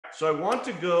so I want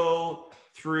to go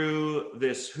through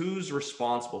this who's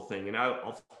responsible thing, and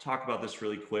I'll talk about this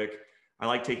really quick. I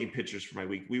like taking pictures for my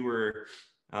week. We were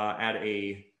at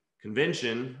a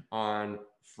convention on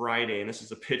Friday, and this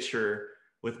is a picture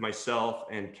with myself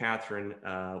and Catherine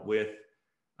with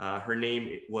her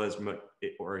name was,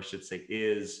 or I should say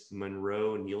is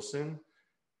Monroe Nielsen.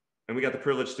 And we got the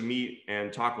privilege to meet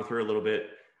and talk with her a little bit.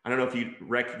 I don't know if you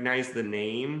recognize the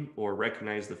name or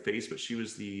recognize the face, but she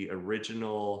was the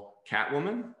original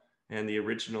Catwoman and the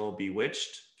original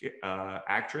Bewitched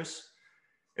actress.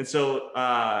 And so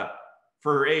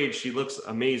for her age, she looks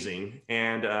amazing.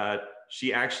 And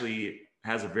she actually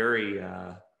has a very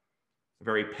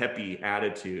peppy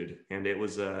attitude. And it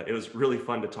was really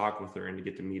fun to talk with her and to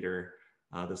get to meet her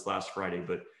this last Friday.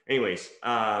 But anyways,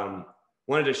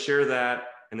 wanted to share that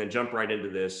and then jump right into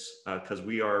this because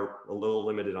we are a little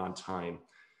limited on time.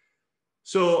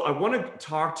 So I want to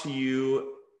talk to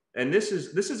you, and this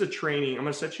is a training. I'm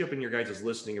going to set you up in your guys'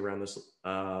 listening around this.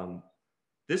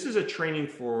 This is a training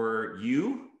for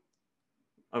you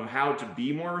of how to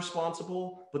be more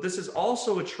responsible, but this is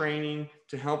also a training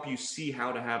to help you see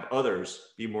how to have others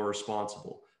be more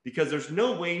responsible, because there's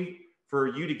no way for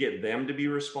you to get them to be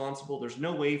responsible. There's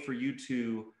no way for you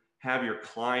to have your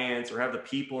clients or have the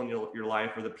people in your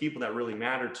life or the people that really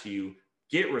matter to you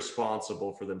get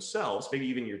responsible for themselves, maybe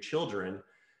even your children,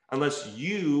 unless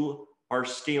you are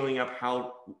scaling up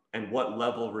how and what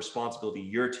level of responsibility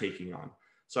you're taking on.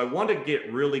 So I want to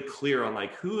get really clear on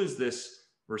like, who is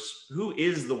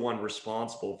the one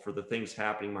responsible for the things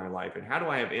happening in my life, and how do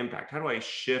I have impact? How do I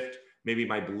shift maybe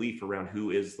my belief around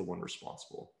who is the one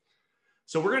responsible?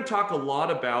 So we're going to talk a lot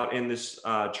about in this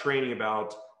training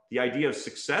about the idea of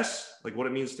success, like what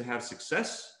it means to have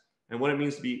success and what it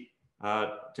means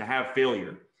to have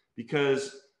failure.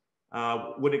 Because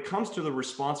when it comes to the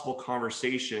responsible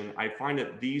conversation, I find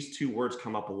that these two words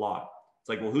come up a lot. It's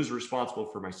like, well, who's responsible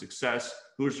for my success?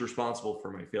 Who's responsible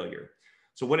for my failure?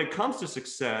 So when it comes to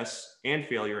success and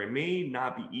failure, it may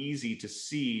not be easy to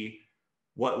see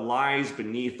what lies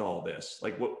beneath all this,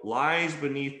 like what lies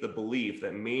beneath the belief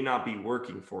that may not be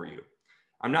working for you.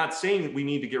 I'm not saying that we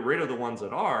need to get rid of the ones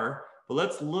that are, but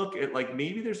let's look at like,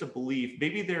 maybe there's a belief,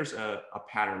 maybe there's a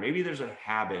pattern, maybe there's a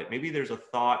habit, maybe there's a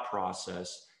thought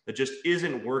process that just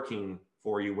isn't working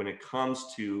for you when it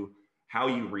comes to how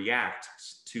you react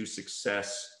to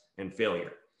success and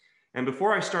failure. And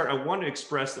before I start, I want to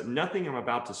express that nothing I'm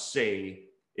about to say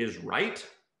is right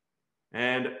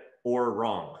or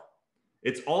wrong.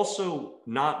 It's also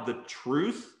not the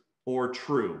truth or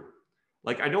true.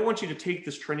 Like, I don't want you to take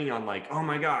this training on like, oh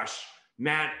my gosh,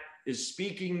 Matt is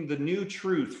speaking the new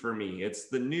truth for me. It's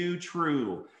the new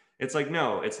true. It's like,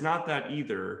 no, it's not that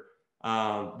either.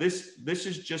 This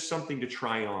is just something to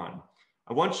try on.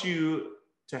 I want you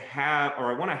to have,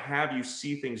 or I want to have you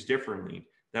see things differently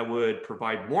that would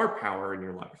provide more power in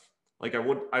your life. Like I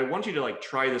want you to like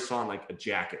try this on like a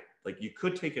jacket. Like you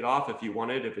could take it off if you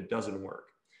wanted, if it doesn't work.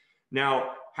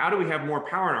 Now, how do we have more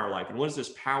power in our life? And what does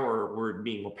this power word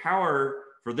mean? Well, power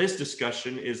for this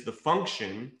discussion is the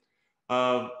function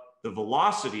of the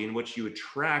velocity in which you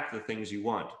attract the things you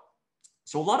want.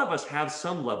 So a lot of us have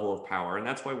some level of power, and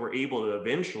that's why we're able to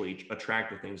eventually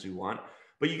attract the things we want.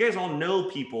 But you guys all know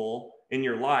people in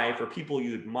your life or people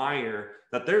you admire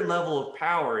that their level of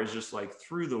power is just like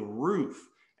through the roof.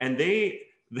 And they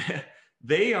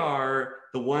are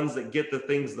the ones that get the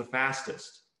things the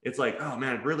fastest. It's like, oh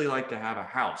man, I'd really like to have a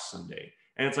house someday.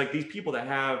 And it's like these people that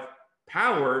have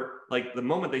power, like the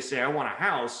moment they say, I want a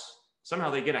house, somehow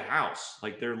they get a house.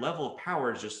 Like their level of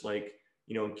power is just like,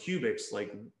 you know, in cubics,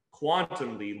 like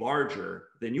quantumly larger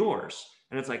than yours.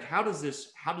 And it's like, how does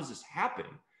this happen?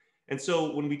 And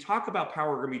so when we talk about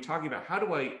power, we're going to be talking about how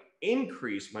do I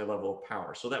increase my level of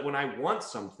power so that when I want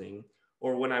something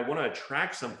or when I want to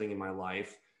attract something in my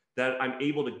life, that I'm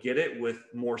able to get it with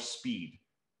more speed,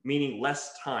 meaning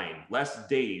less time, less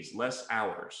days, less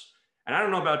hours. And I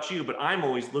don't know about you, but I'm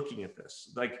always looking at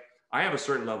this. Like I have a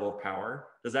certain level of power.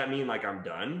 Does that mean like I'm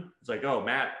done? It's like, oh,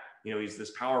 Matt, you know, he's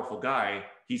this powerful guy.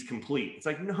 He's complete. It's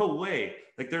like, no way.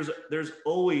 Like there's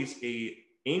always a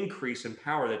increase in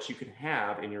power that you can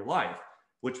have in your life,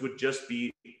 which would just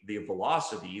be the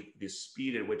velocity, the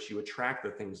speed at which you attract the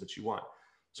things that you want.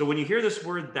 So when you hear this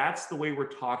word, that's the way we're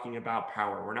talking about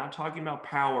power. We're not talking about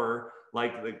power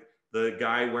like the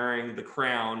guy wearing the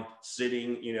crown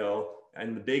sitting, you know,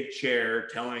 in the big chair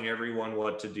telling everyone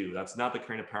what to do. That's not the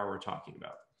kind of power we're talking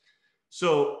about.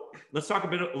 So let's talk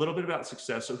a little bit about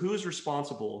success. So who is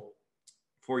responsible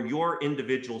for your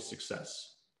individual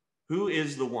success? Who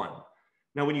is the one?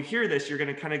 Now, when you hear this, you're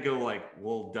going to kind of go like,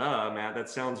 well, duh, Matt, that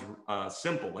sounds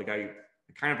simple. Like I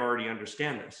kind of already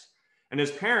understand this. And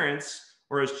as parents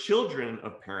or as children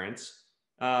of parents,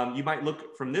 you might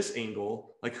look from this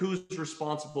angle, like who's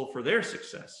responsible for their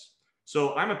success.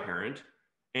 So I'm a parent,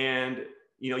 and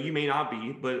you may not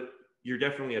be, but you're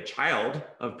definitely a child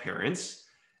of parents.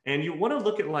 And you want to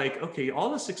look at like, okay, all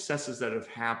the successes that have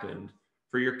happened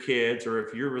for your kids, or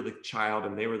if you were the child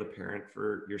and they were the parent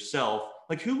for yourself,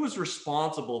 like who was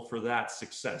responsible for that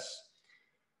success?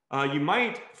 You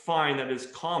might find that it's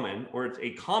common, or it's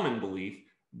a common belief,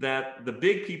 that the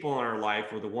big people in our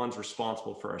life were the ones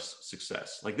responsible for our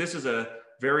success. Like this is a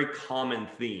very common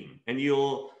theme. And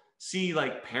you'll see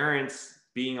like parents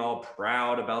being all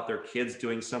proud about their kids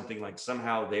doing something, like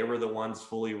somehow they were the ones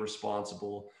fully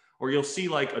responsible. Or you'll see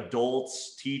like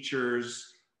adults,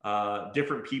 teachers,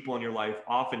 different people in your life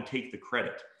often take the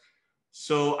credit.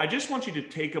 So I just want you to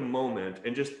take a moment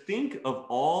and just think of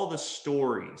all the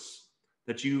stories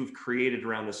that you've created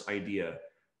around this idea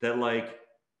that like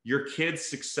your kid's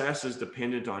success is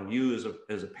dependent on you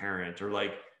as a parent, or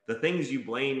like the things you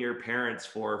blame your parents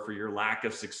for your lack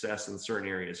of success in certain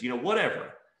areas,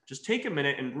 whatever. Just take a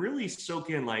minute and really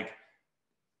soak in like,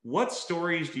 what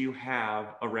stories do you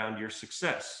have around your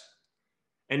success?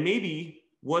 And maybe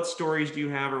what stories do you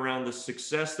have around the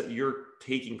success that you're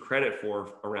taking credit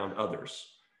for around others?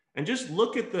 And just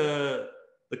look at the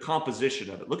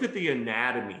composition of it. Look at the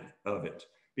anatomy of it,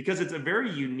 because it's a very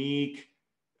unique,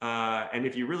 and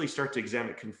if you really start to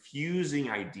examine it, confusing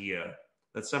idea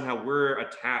that somehow we're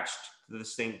attached to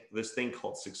this thing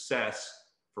called success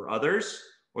for others,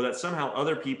 or that somehow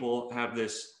other people have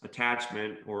this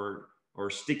attachment or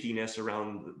stickiness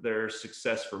around their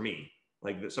success for me,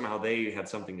 like that somehow they had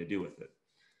something to do with it.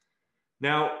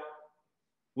 Now,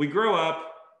 we grow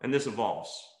up and this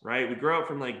evolves, right? We grow up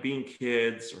from like being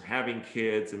kids or having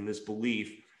kids and this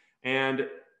belief. And,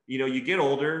 you get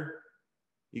older,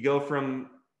 you go from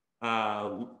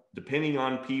depending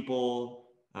on people,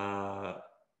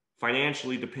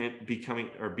 financially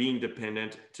being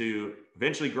dependent, to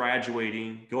eventually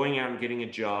graduating, going out and getting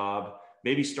a job,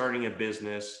 maybe starting a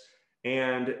business.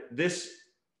 And this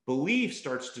belief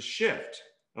starts to shift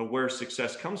of where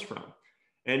success comes from.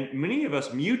 And many of us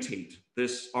mutate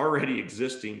this already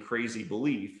existing crazy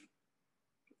belief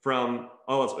from,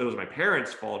 oh, it was my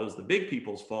parents' fault, it was the big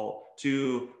people's fault,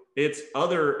 to it's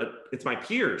my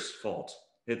peers' fault.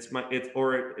 It's not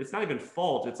even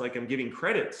fault. It's like I'm giving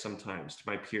credit sometimes to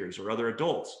my peers or other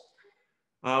adults,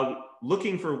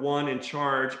 looking for one in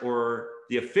charge or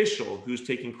the official who's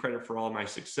taking credit for all my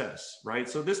success, right?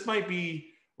 So this might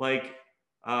be like,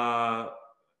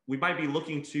 we might be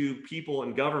looking to people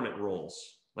in government roles,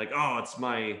 like, oh, it's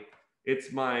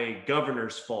my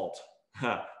governor's fault.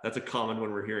 That's a common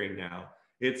one we're hearing now.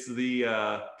 It's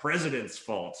the president's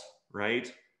fault,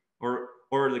 right?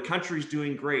 Or the country's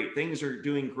doing great, things are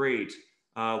doing great.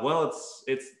 Well,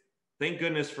 it's thank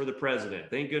goodness for the president,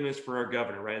 thank goodness for our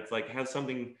governor, right? It's like have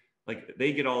something like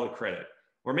they get all the credit.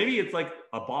 Or maybe it's like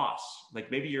a boss,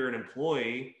 like maybe you're an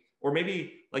employee, or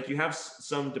maybe like you have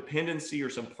some dependency or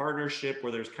some partnership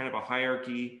where there's kind of a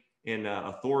hierarchy in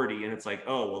authority, and it's like,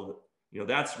 oh, well,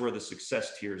 that's where the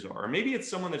success tiers are. Or maybe it's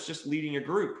someone that's just leading a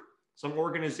group, some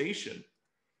organization.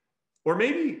 Or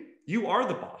maybe you are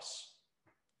the boss,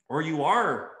 or you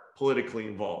are politically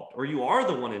involved, or you are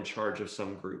the one in charge of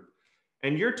some group,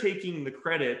 and you're taking the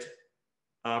credit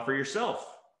for yourself.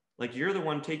 Like you're the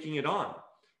one taking it on.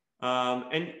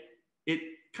 And it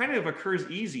kind of occurs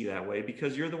easy that way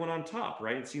because you're the one on top,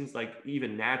 right? It seems like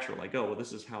even natural, like, oh, well,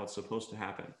 this is how it's supposed to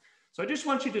happen. So I just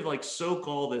want you to like soak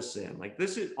all this in. Like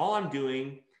this is all I'm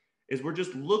doing is we're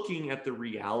just looking at the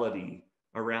reality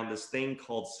around this thing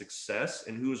called success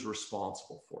and who's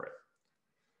responsible for it.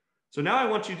 So now I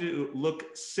want you to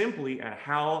look simply at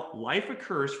how life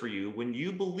occurs for you when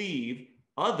you believe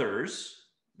others,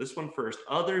 this one first,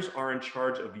 others are in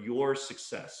charge of your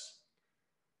success.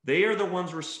 They are the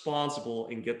ones responsible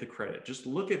and get the credit. Just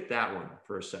look at that one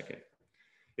for a second.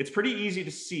 It's pretty easy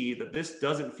to see that this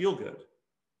doesn't feel good.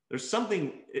 There's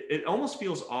something, it almost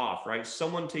feels off, right?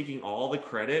 Someone taking all the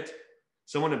credit,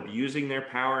 someone abusing their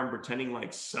power and pretending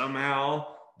like somehow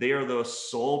they are the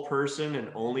sole person and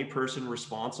only person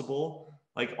responsible.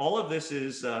 Like all of this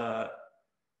is kind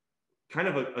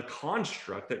of a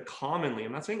construct that commonly,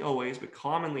 I'm not saying always, but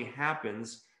commonly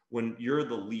happens when you're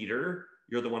the leader,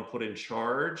 you're the one put in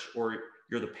charge, or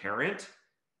you're the parent,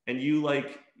 and you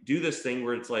like do this thing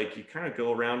where it's like you kind of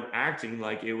go around acting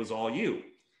like it was all you.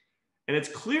 And it's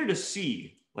clear to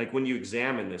see, like when you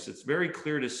examine this, it's very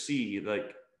clear to see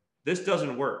like this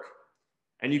doesn't work.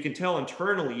 And you can tell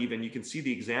internally, even you can see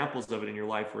the examples of it in your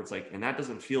life where it's like, and that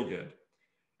doesn't feel good.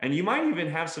 And you might even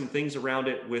have some things around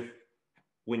it with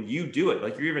when you do it,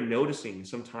 like you're even noticing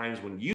sometimes when you